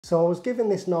So I was given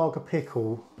this Naga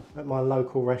pickle at my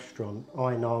local restaurant,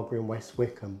 I Naga in West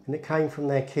Wickham, and it came from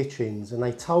their kitchens, and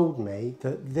they told me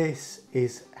that this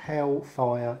is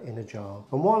hellfire in a jar.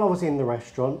 And while I was in the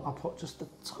restaurant, I put just the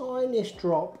tiniest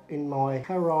drop in my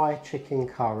Puree chicken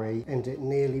curry and it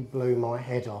nearly blew my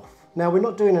head off. Now we're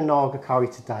not doing a Naga curry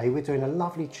today, we're doing a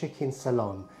lovely chicken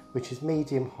Ceylon, which is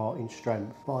medium hot in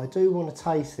strength. But I do want to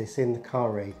taste this in the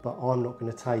curry, but I'm not going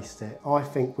to taste it. I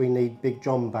think we need Big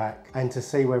John back and to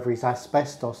see whether his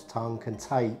asbestos tongue can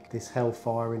take this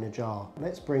hellfire in a jar.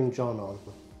 Let's bring John on.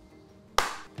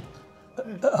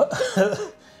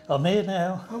 I'm here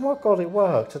now. Oh my God, it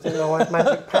worked. I didn't know I had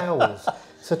magic powers.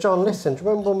 So John, listen, do you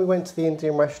remember when we went to the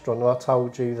Indian restaurant and I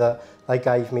told you that they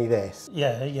gave me this?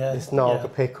 Yeah. This Naga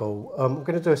pickle. I'm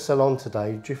going to do a Ceylon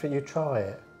today. Do you think you'd try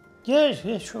it? Yeah,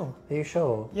 sure. Are you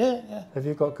sure? Yeah. Have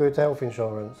you got good health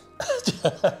insurance?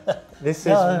 This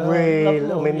is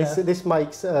really, I mean, this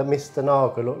makes Mr.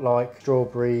 Naga look like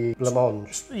strawberry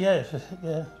blancmange.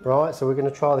 Yeah. Right, so we're going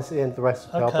to try this at the end of the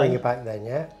recipe. Okay. I'll bring you back then,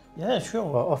 yeah? Yeah, sure.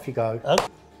 Right, off you go. Okay.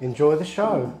 Enjoy the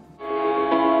show.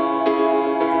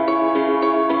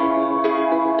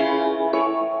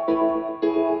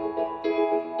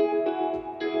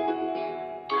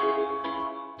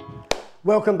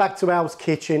 Welcome back to Al's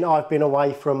Kitchen. I've been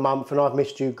away for a month and I've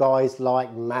missed you guys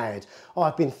like mad.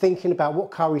 I've been thinking about what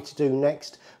curry to do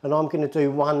next, and I'm going to do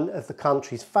one of the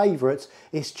country's favourites.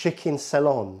 It's chicken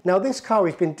Ceylon. Now this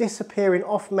curry's been disappearing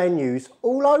off menus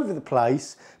all over the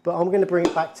place, but I'm going to bring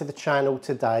it back to the channel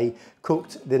today,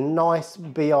 cooked the nice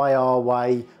BIR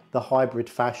way, the hybrid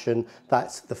fashion.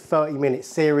 That's the 30-minute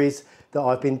series that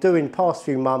I've been doing the past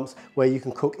few months, where you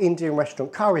can cook Indian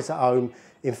restaurant curries at home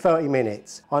in 30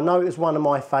 minutes. I know it was one of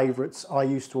my favourites. I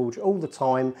used to order all the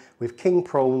time with king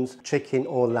prawns, chicken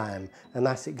or lamb, and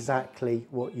that's exactly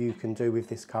what you can do with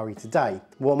this curry today.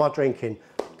 What am I drinking?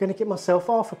 I'm going to get myself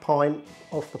half a pint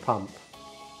off the pump.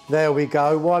 There we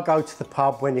go. Why go to the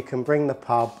pub when you can bring the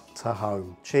pub to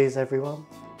home? Cheers everyone.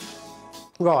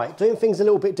 Right, doing things a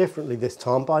little bit differently this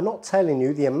time by not telling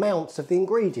you the amounts of the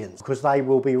ingredients, because they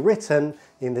will be written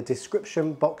in the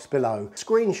description box below.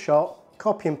 Screenshot,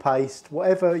 copy and paste,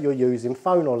 whatever you're using,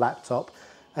 phone or laptop,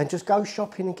 and just go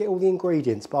shopping and get all the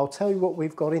ingredients. But I'll tell you what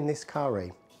we've got in this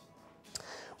curry.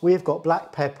 We've got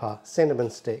black pepper, cinnamon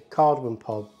stick, cardamom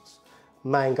pods,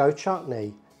 mango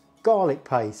chutney, garlic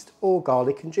paste or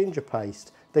garlic and ginger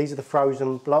paste. These are the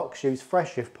frozen blocks. Use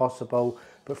fresh if possible,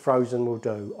 but frozen will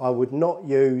do. I would not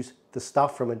use the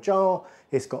stuff from a jar.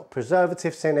 It's got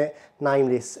preservatives in it,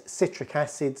 namely citric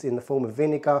acids in the form of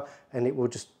vinegar, and it will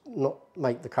just not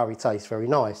make the curry taste very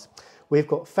nice. We've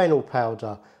got fennel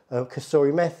powder,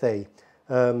 Kashmiri Methi,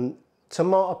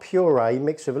 tomato puree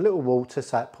mixed with a little water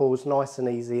so it pours nice and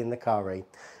easy in the curry.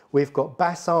 We've got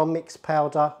Bassar mixed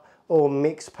powder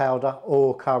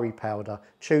or curry powder.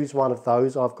 Choose one of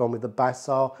those. I've gone with the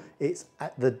Bassar. It's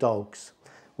at the dogs.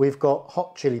 We've got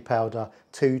hot chili powder,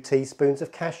 2 teaspoons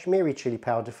of Kashmiri chilli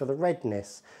powder for the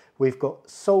redness. We've got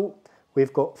salt.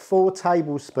 We've got 4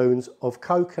 tablespoons of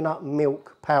coconut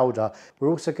milk powder. We're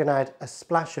also going to add a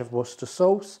splash of Worcester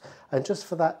sauce, and just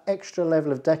for that extra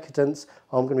level of decadence,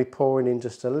 I'm going to be pouring in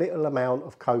just a little amount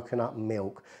of coconut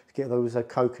milk to get those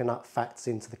coconut fats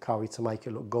into the curry to make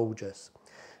it look gorgeous.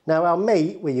 Now our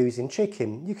meat, we're using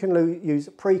chicken. You can use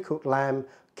pre-cooked lamb,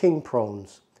 king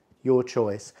prawns, your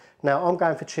choice. Now I'm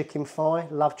going for chicken thigh,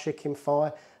 love chicken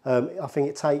thigh. I think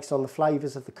it takes on the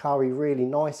flavours of the curry really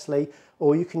nicely,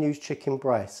 or you can use chicken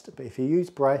breast, but if you use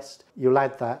breast, you'll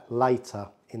add that later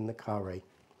in the curry.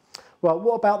 Right,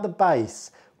 what about the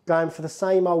base? Going for the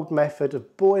same old method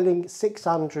of boiling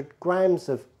 600 grams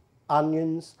of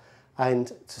onions,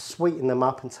 and to sweeten them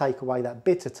up and take away that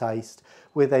bitter taste,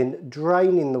 we're then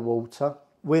draining the water.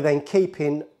 We're then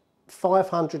keeping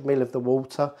 500 ml of the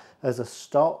water as a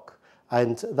stock,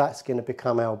 and that's going to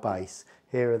become our base.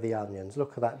 Here are the onions.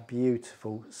 Look at that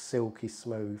beautiful, silky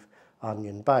smooth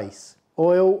onion base.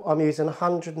 Oil, I'm using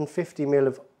 150 ml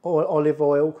of olive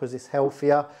oil because it's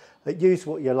healthier. Use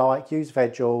what you like, use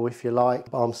veg oil if you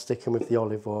like, but I'm sticking with the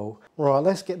olive oil. Right,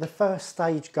 let's get the first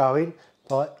stage going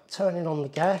by turning on the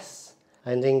gas,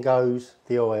 and in goes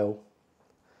the oil.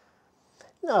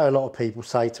 You know, a lot of people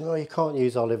say to me, oh, you can't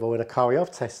use olive oil in a curry.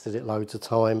 I've tested it loads of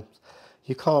times.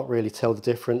 You can't really tell the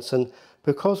difference, and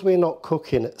because we're not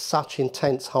cooking at such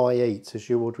intense high heats as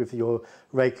you would with your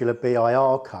regular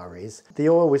BIR curries, the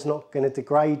oil is not going to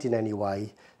degrade in any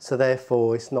way, so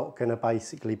therefore it's not going to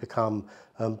basically become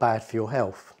bad for your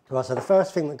health. Right, so the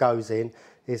first thing that goes in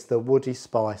is the woody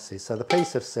spices, so the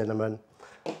piece of cinnamon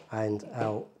and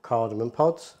our cardamom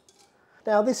pods.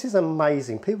 Now this is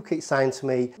amazing. People keep saying to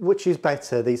me, which is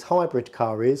better, these hybrid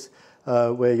curries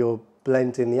where you're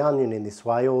blending the onion in this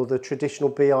way, or the traditional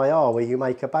BIR where you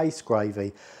make a base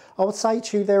gravy. I would say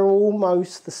to you they're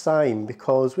almost the same,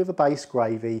 because with a base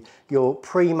gravy you're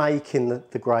pre-making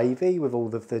the gravy with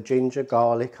all of the ginger,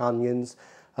 garlic, onions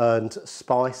and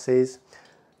spices.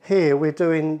 Here we're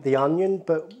doing the onion,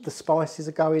 but the spices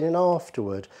are going in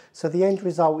afterward. So the end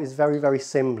result is very, very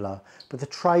similar, but the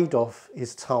trade-off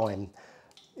is time.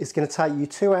 It's going to take you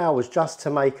 2 hours just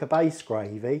to make a base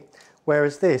gravy,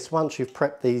 whereas this, once you've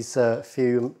prepped these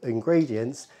few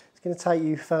ingredients, it's going to take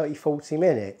you 30-40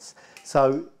 minutes.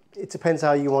 So it depends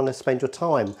how you want to spend your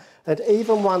time. And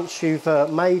even once you've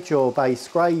made your base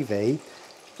gravy,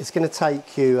 it's going to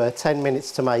take you 10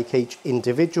 minutes to make each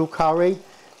individual curry.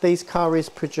 These curries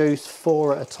produce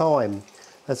 4 at a time,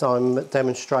 as I'm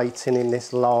demonstrating in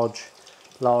this large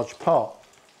pot.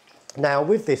 Now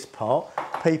with this pot,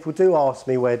 people do ask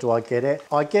me, where do I get it?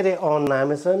 I get it on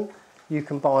Amazon. You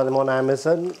can buy them on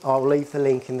Amazon. I'll leave the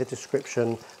link in the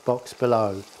description box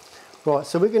below. Right,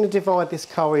 so we're going to divide this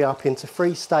curry up into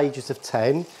 3 stages of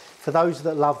 10. For those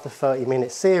that love the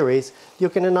 30-minute series, you're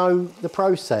going to know the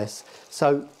process.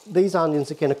 So these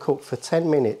onions are going to cook for 10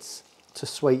 minutes to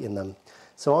sweeten them.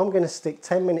 So I'm going to stick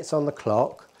 10 minutes on the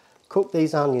clock, cook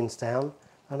these onions down,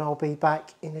 and I'll be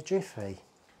back in a jiffy.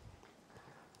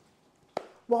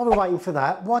 While we're waiting for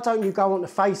that, why don't you go onto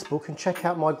Facebook and check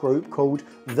out my group called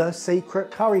The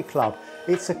Secret Curry Club.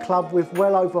 It's a club with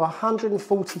well over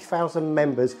 140,000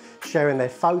 members sharing their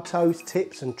photos,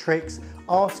 tips and tricks,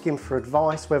 asking for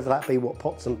advice, whether that be what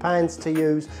pots and pans to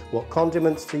use, what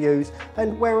condiments to use,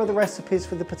 and where are the recipes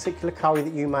for the particular curry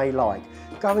that you may like.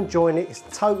 Go and join it, it's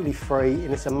totally free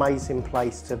and it's an amazing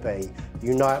place to be.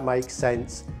 You know it makes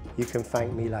sense, you can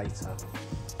thank me later.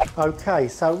 Okay,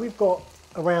 so we've got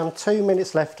around 2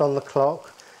 minutes left on the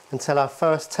clock until our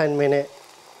first 10-minute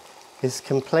is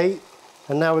complete,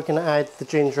 and now we're going to add the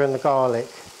ginger and the garlic,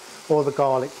 or the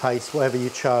garlic paste, whatever you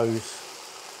chose.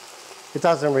 It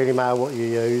doesn't really matter what you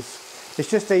use. It's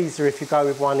just easier if you go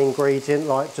with one ingredient,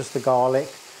 like just the garlic,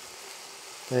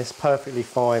 and it's perfectly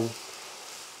fine.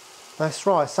 That's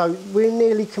right, so we're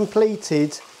nearly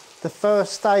completed the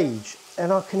first stage,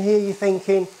 and I can hear you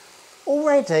thinking,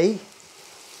 already?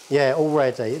 Yeah,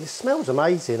 already. It smells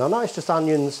amazing. I know it's just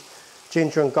onions,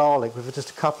 ginger and garlic with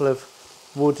just a couple of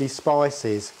woody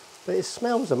spices, but it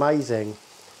smells amazing.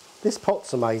 This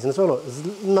pot's amazing as well.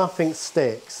 Look, nothing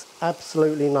sticks,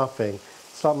 absolutely nothing.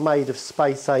 It's like made of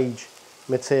space age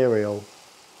material.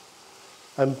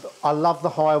 And I love the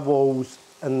high walls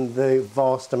and the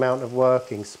vast amount of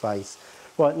working space.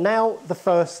 Right, now the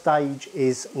first stage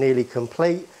is nearly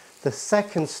complete. The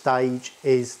second stage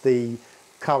is the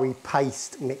curry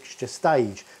paste mixture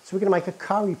stage. So we're going to make a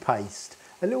curry paste,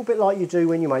 a little bit like you do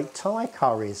when you make Thai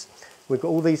curries. We've got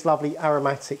all these lovely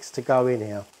aromatics to go in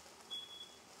here.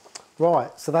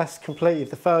 Right, so that's completed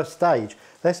the first stage.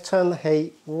 Let's turn the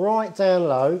heat right down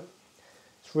low.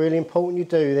 It's really important you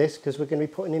do this because we're going to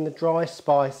be putting in the dry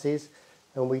spices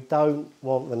and we don't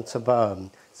want them to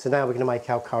burn. So now we're going to make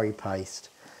our curry paste.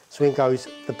 So in goes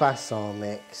the Bassar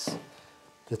mix,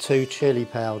 the 2 chili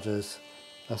powders,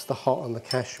 that's the hot and the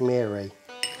Kashmiri.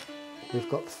 We've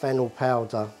got the fennel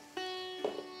powder,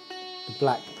 the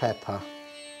black pepper,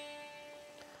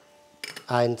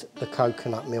 and the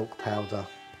coconut milk powder.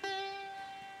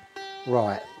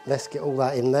 Right, let's get all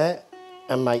that in there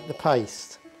and make the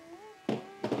paste.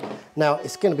 Now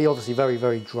it's going to be obviously very,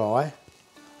 very dry.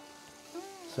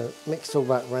 So mix all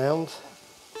that round.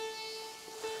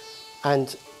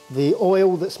 And the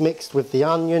oil that's mixed with the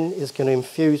onion is going to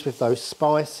infuse with those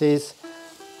spices,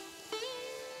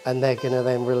 and they're going to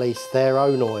then release their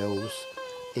own oils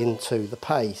into the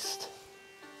paste.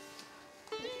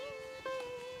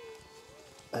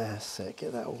 That's it,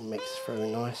 get that all mixed through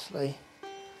nicely.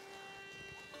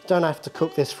 Don't have to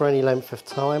cook this for any length of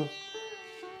time.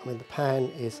 I mean, the pan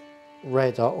is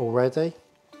red hot already.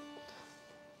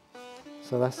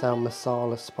 So that's our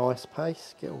masala spice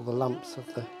paste. Get all the lumps of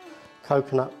the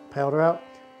coconut powder out.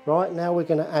 Right, now we're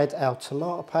going to add our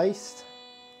tomato paste.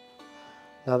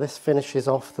 Now this finishes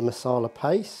off the masala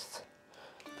paste.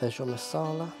 There's your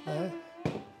masala there.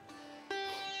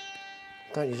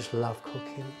 Don't you just love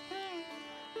cooking?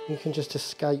 You can just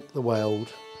escape the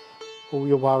world, all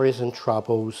your worries and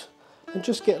troubles, and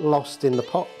just get lost in the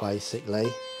pot basically.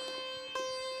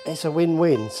 It's a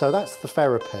win-win. So that's the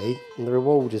therapy, and the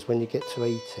reward is when you get to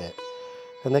eat it.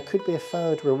 And there could be a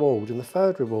third reward, and the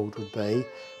third reward would be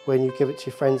when you give it to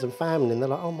your friends and family and they're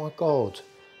like, oh my God,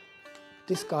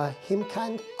 this guy, him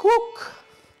can cook.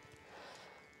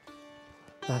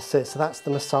 That's it, so that's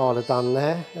the masala done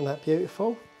there. Isn't that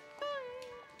beautiful?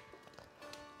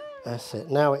 That's it,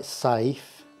 now it's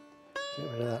safe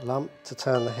Get rid of that lump to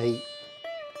turn the heat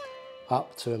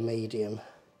up to a medium.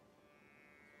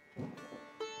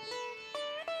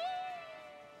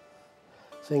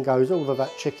 So in goes all of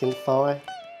that chicken thigh.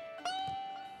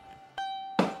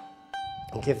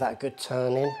 And give that a good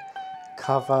turn in.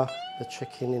 Cover the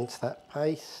chicken into that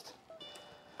paste.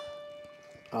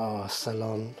 Oh,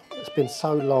 Ceylon. It's been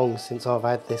so long since I've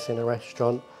had this in a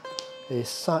restaurant.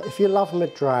 If you love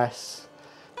Madras,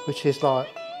 which is like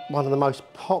one of the most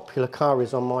popular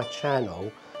curries on my channel,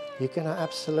 you're going to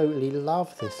absolutely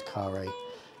love this curry.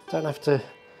 Don't have to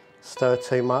stir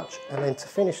too much. And then to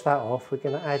finish that off, we're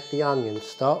going to add the onion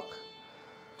stock.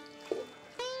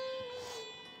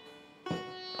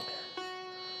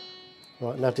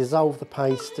 Right, now dissolve the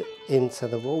paste into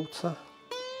the water.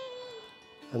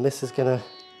 And this is going to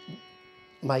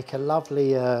make a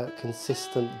lovely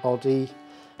consistent body.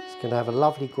 It's going to have a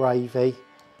lovely gravy.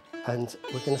 And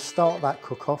we're going to start that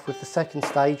cook off with the second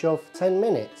stage of 10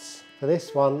 minutes. For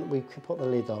this one, we can put the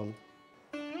lid on.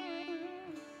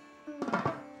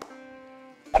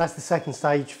 That's the second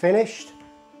stage finished.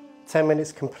 10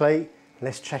 minutes complete.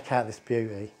 Let's check out this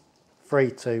beauty.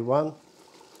 3, 2, 1.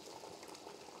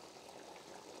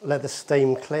 Let the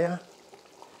steam clear.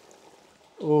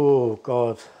 Oh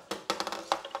God,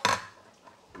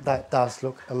 that does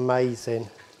look amazing.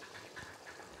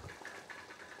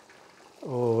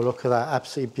 Oh, look at that,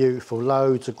 absolutely beautiful.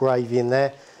 Loads of gravy in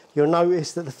there. You'll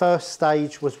notice that the first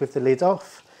stage was with the lid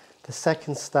off. The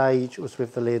second stage was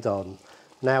with the lid on.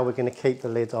 Now we're going to keep the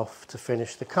lid off to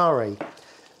finish the curry.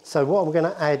 So what I'm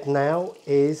going to add now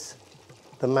is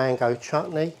the mango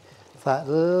chutney, for that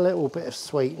little bit of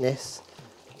sweetness.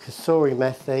 Kasuri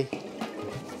methi,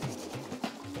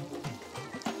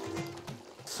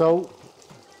 salt,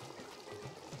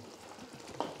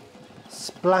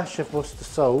 splash of Worcester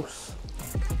sauce,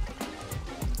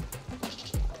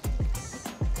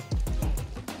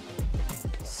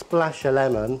 splash of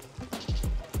lemon.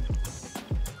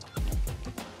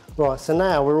 Right, so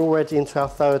now we're already into our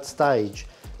third stage,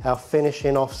 our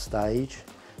finishing off stage,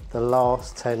 the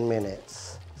last 10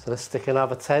 minutes. So let's stick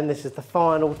another 10, this is the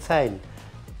final 10.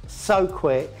 So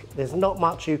quick, there's not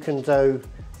much you can do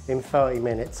in 30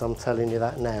 minutes, I'm telling you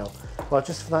that now. Well,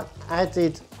 just for that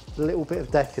added little bit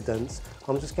of decadence,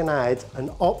 I'm just going to add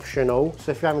an optional,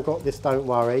 so if you haven't got this, don't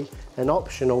worry, an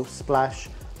optional splash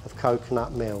of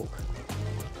coconut milk.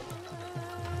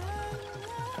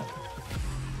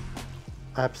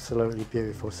 Absolutely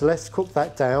beautiful. So let's cook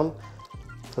that down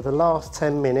for the last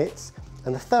 10 minutes,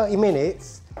 and the 30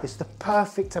 minutes is the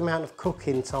perfect amount of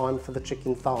cooking time for the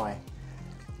chicken thigh.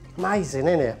 Amazing,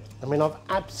 isn't it? I mean, I've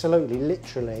absolutely,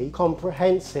 literally,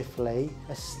 comprehensively,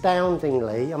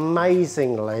 astoundingly,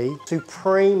 amazingly,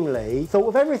 supremely thought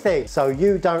of everything. So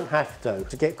you don't have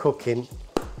to get cooking.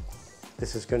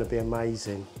 This is going to be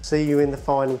amazing. See you in the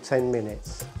final 10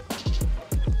 minutes.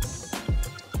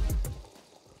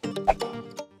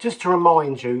 Just to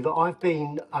remind you that I've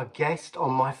been a guest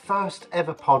on my first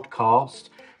ever podcast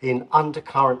in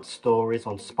Undercurrent Stories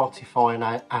on Spotify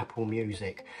and Apple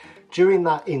Music. During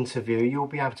that interview, you'll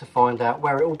be able to find out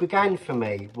where it all began for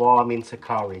me, why I'm into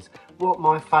curries, what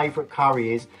my favourite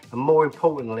curry is, and more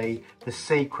importantly, the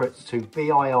secrets to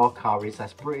BIR curries,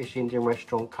 that's British Indian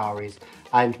restaurant curries,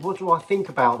 and what do I think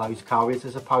about those curries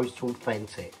as opposed to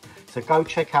authentic. So go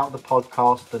check out the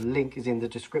podcast, the link is in the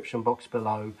description box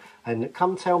below, and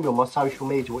come tell me on my social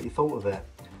media what you thought of it.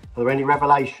 Are there any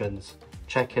revelations?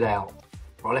 Check it out.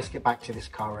 Right, let's get back to this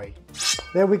curry.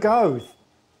 There we go.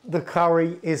 The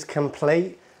curry is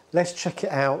complete. Let's check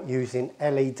it out using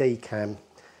LED cam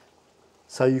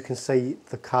so you can see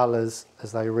the colours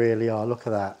as they really are. Look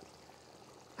at that.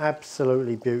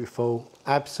 Absolutely beautiful,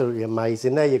 absolutely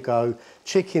amazing. There you go.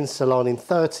 Chicken Ceylon in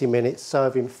 30 minutes,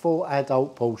 serving 4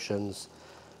 adult portions.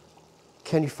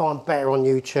 Can you find better on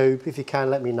YouTube? If you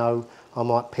can, let me know. I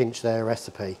might pinch their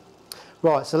recipe.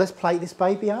 Right, so let's plate this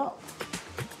baby up.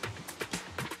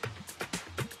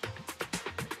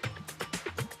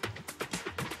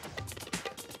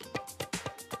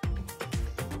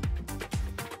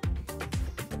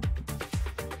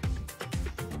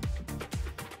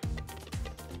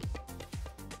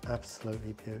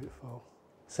 Absolutely beautiful.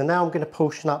 So now I'm going to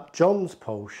portion up John's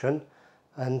portion,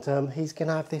 and he's going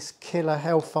to have this killer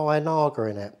hellfire naga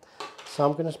in it. So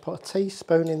I'm going to just put a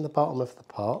teaspoon in the bottom of the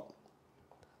pot.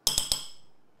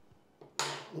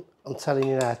 I'm telling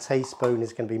you now, a teaspoon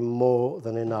is going to be more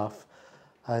than enough.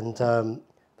 And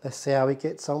let's see how he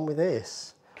gets on with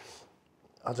this.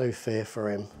 I do fear for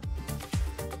him.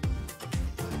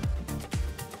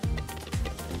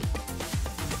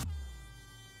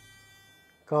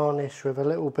 Garnish with a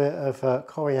little bit of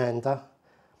coriander,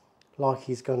 like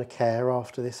he's going to care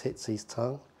after this hits his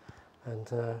tongue. And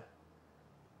the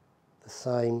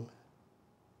same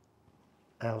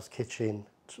Al's Kitchen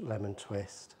lemon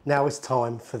twist. Now it's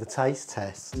time for the taste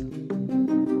test.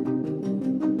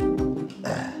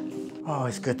 Oh,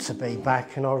 it's good to be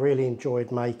back, and I really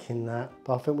enjoyed making that.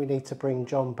 But I think we need to bring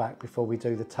John back before we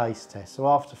do the taste test. So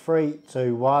after 3,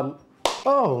 2, 1.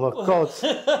 Oh my God,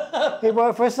 it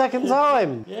worked for a second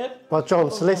time. Yep. Well, John,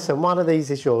 so listen, one of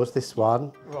these is yours, this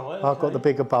one. Right, I've got the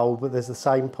bigger bowl, but there's the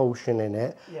same portion in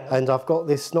it. Yeah. And I've got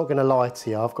this, not going to lie to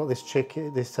you, I've got this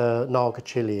chicken, this Naga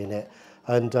chili in it.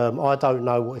 And I don't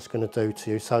know what it's going to do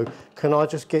to you. So can I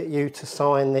just get you to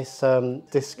sign this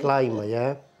disclaimer,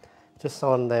 yeah? Just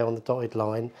sign there on the dotted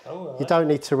line. Oh, right. You don't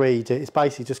need to read it. It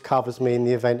basically just covers me in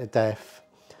the event of death.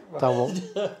 Right.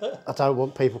 I don't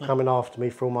want people coming after me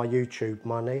for all my YouTube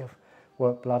money. I've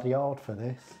worked bloody hard for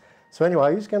this. So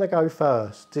anyway, who's going to go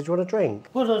first? Did you want a drink?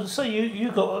 Well, I'd say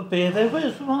you got a beer there.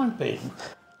 Where's mine been?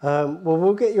 Well,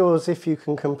 we'll get yours if you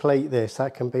can complete this.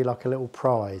 That can be like a little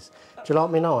prize. Do you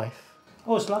like my knife?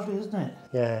 Oh, it's lovely, isn't it?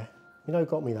 Yeah. You know who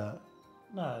got me that?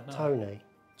 No. Tony.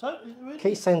 Really?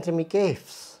 Keeps sending me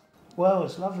gifts. Well,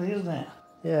 it's lovely, isn't it?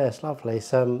 Yeah, it's lovely.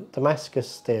 It's Damascus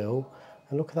steel.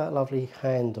 And look at that lovely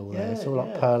handle there. It's all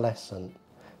like pearlescent.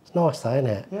 It's nice though, isn't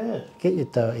it? Yeah. Get your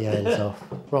dirty hands off.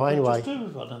 Right, anyway. Just do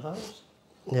with one of those.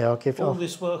 Yeah, I'll give you all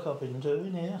this work I've been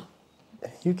doing here.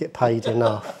 You get paid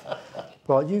enough.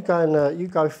 Right, you go and you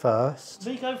go first.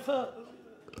 Me go first.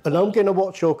 And I'm going to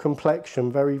watch your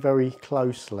complexion very, very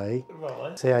closely.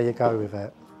 Right. See how you go with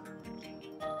it.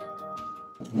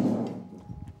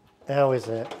 How is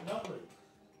it? Lovely.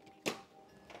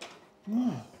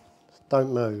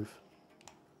 Don't move.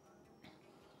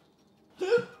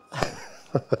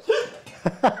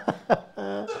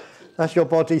 That's your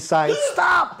body saying,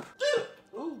 stop!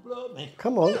 Oh, blimey.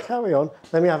 Come on, carry on.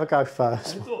 Let me have a go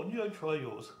first. Go on, you try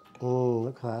yours.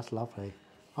 Look at that, that's lovely.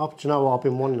 Do you know what? I've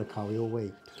been wanting a curry all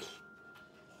week.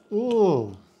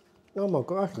 Oh my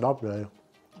God, that's lovely.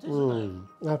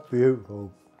 That's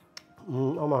beautiful.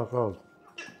 Oh my God.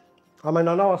 I mean,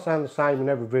 I know I sound the same in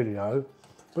every video,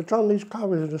 but John, these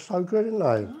curries are just so good,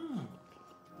 aren't they?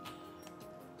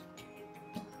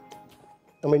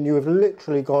 I mean, you have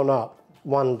literally gone up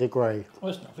 1 degree.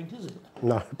 Well, it's nothing, is it?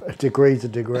 No, but a degree's a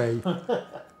degree.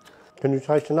 Can you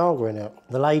taste the Naga in it?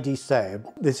 The lady said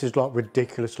this is like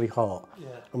ridiculously hot. Yeah.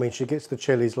 I mean, she gets the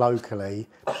chilies locally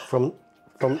from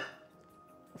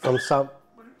some,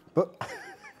 but.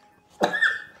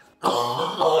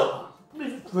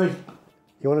 Drink.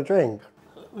 You want a drink?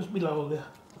 Where's me longer?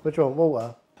 What do you want,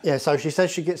 water? Yeah, so she says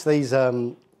she gets these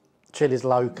chilies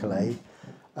locally.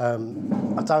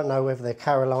 I don't know whether they're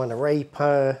Carolina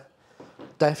Reaper,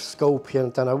 Death Scorpion, I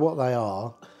don't know what they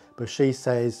are, but she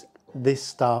says this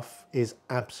stuff is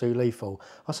absolutely lethal.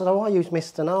 I said, oh, I use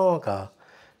Mr. Naga.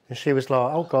 And she was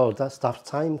like, oh God, that stuff's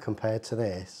tame compared to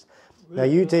this. Really? Now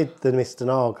you did the Mr.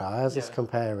 Naga, how's this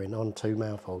comparing on 2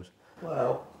 mouthfuls?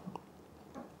 Well,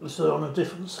 it's on a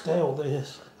different scale,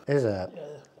 this. Is it? Yeah.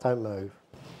 Don't move.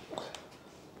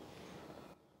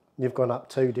 You've gone up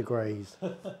 2 degrees. Do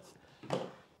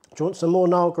you want some more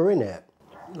Naga in it?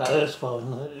 No, that's fine.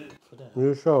 For that.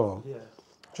 You sure? Yeah. Do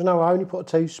you know, I only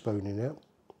put a teaspoon in it.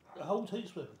 A whole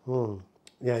teaspoon?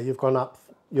 Yeah, you've gone up,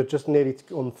 you're just nearly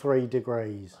on 3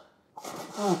 degrees.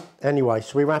 Anyway,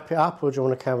 should we wrap it up or do you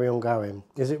want to carry on going?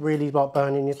 Is it really like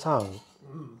burning your tongue?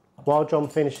 While John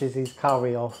finishes his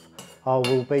curry off, I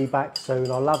will be back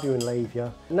soon. I love you and leave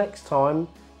you. Next time,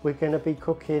 we're going to be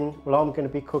cooking, well, I'm going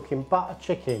to be cooking butter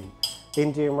chicken,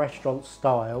 Indian restaurant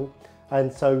style.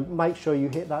 And so make sure you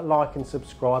hit that like and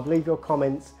subscribe. Leave your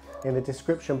comments in the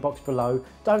description box below.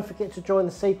 Don't forget to join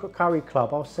the Secret Curry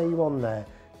Club. I'll see you on there.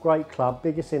 Great club,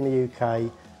 biggest in the UK.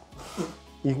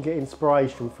 You can get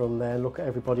inspiration from there and look at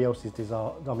everybody else's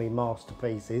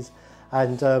masterpieces.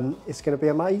 And it's going to be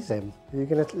amazing. Are you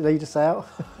going to lead us out?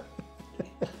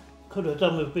 Could have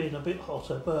done with being a bit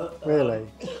hotter, but... Really?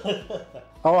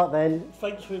 All right then.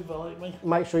 Thanks for inviting me.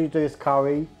 Make sure you do this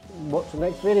curry. Watch the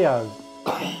next video.